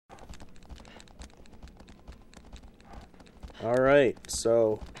Alright,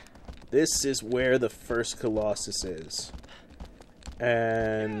 so this is where the first Colossus is.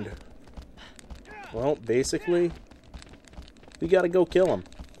 And, well, basically, we gotta go kill him.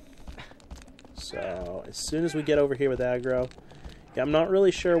 So, as soon as we get over here with aggro, yeah, I'm not really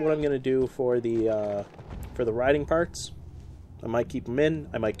sure what I'm gonna do for the riding parts. I might keep them in,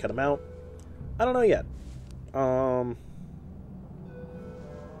 I might cut them out. I don't know yet. I'm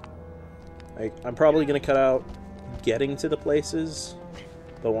probably gonna cut out getting to the places,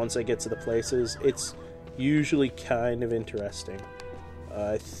 but once I get to the places, it's usually kind of interesting.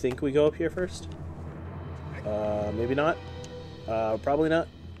 I think we go up here first. Maybe not. Probably not.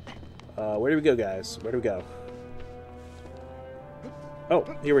 Where do we go, guys? Where do we go? Oh,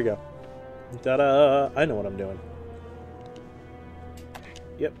 here we go. Ta-da! I know what I'm doing.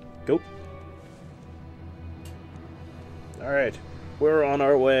 Yep, go. Alright, we're on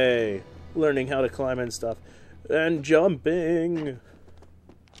our way. Learning how to climb and stuff. And jumping!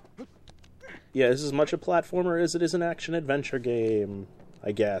 Yeah, this is as much a platformer as it is an action-adventure game,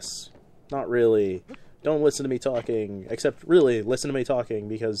 I guess. Not really. Don't listen to me talking. Except, really, listen to me talking,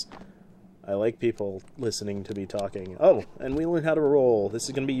 because I like people listening to me talking. Oh, and we learn how to roll. This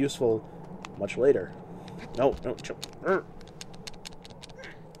is going to be useful much later. No, jump.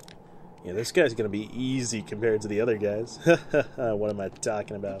 Yeah, this guy's going to be easy compared to the other guys. What am I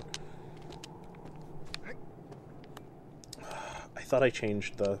talking about? I thought I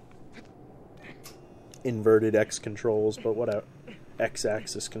changed the inverted X controls, but whatever.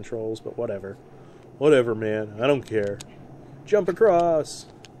 X-axis controls, but whatever. Whatever, man. I don't care. Jump across.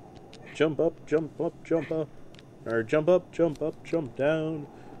 Jump up, jump up, jump up. Or jump up, jump down.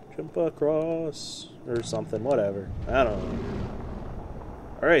 Jump across. Or something. Whatever. I don't know.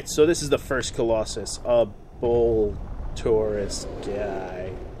 Alright, so this is the first Colossus. A bull tourist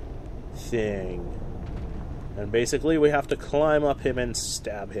guy thing. And basically we have to climb up him and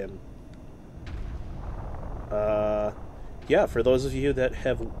stab him. Yeah, for those of you that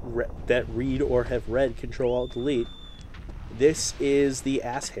have that read or have read Control-Alt-Delete, this is the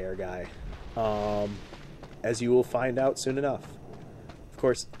ass hair guy. As you will find out soon enough. Of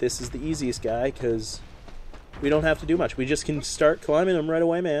course, this is the easiest guy, because we don't have to do much. We just can start climbing him right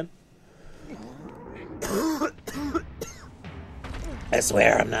away, man. I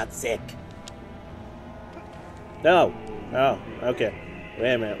swear I'm not sick. No. Oh, okay.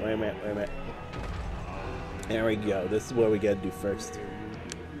 Wait a minute. There we go. This is what we gotta do first.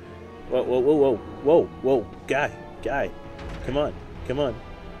 Whoa. Guy. Come on.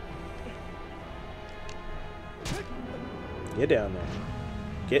 Get down there.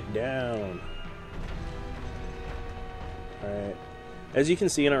 Get down. Alright. As you can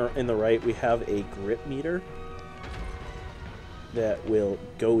see in the right, we have a grip meter that will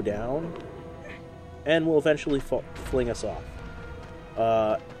go down and will eventually fling us off.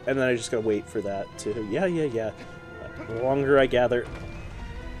 And then I just gotta wait for that to... Yeah. The longer I gather...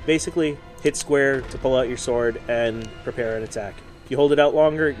 Basically, hit square to pull out your sword and prepare an attack. If you hold it out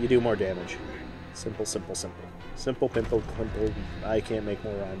longer, you do more damage. Simple. Simple, pimple, climple. I can't make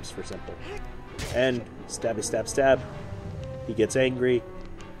more rhymes for simple. And stabby, stab. He gets angry.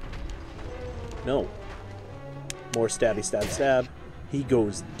 No. More stabby, stab. He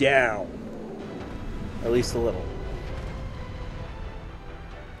goes down. At least a little.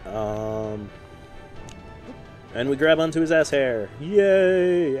 And we grab onto his ass hair.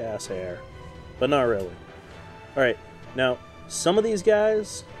 Yay, ass hair. But not really. Alright, now, some of these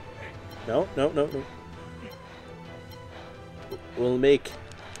guys... No. We'll make...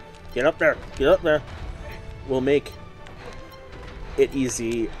 Get up there. We'll make it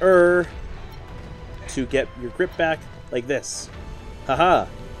easier to get your grip back like this. Haha!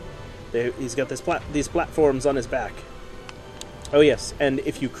 He's got these platforms on his back. Oh yes, and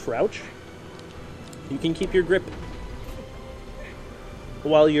if you crouch, you can keep your grip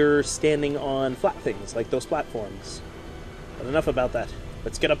while you're standing on flat things, like those platforms. But enough about that.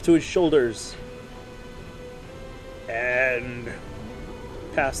 Let's get up to his shoulders. And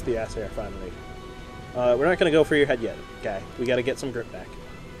past the ass hair, finally. We're not going to go for your head yet, guy. We got to get some grip back.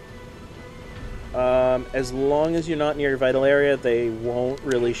 As long as you're not near your vital area, they won't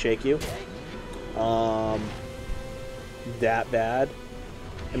really shake you. That bad.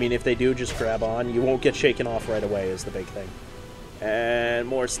 I mean, if they do, just grab on. You won't get shaken off right away is the big thing. And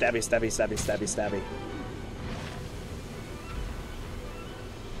more stabby.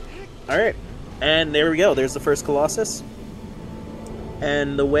 Alright. And there we go. There's the first Colossus.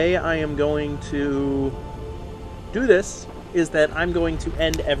 And the way I am going to do this is that I'm going to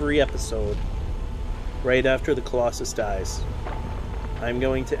end every episode right after the Colossus dies. I'm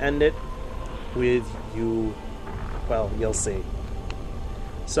going to end it with you Well, you'll see.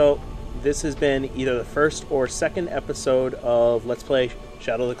 So, this has been either the first or second episode of Let's Play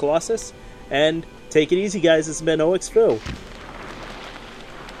Shadow of the Colossus. And take it easy, guys. This has been OXFoo.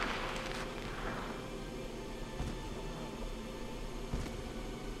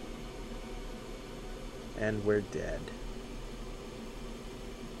 And we're dead.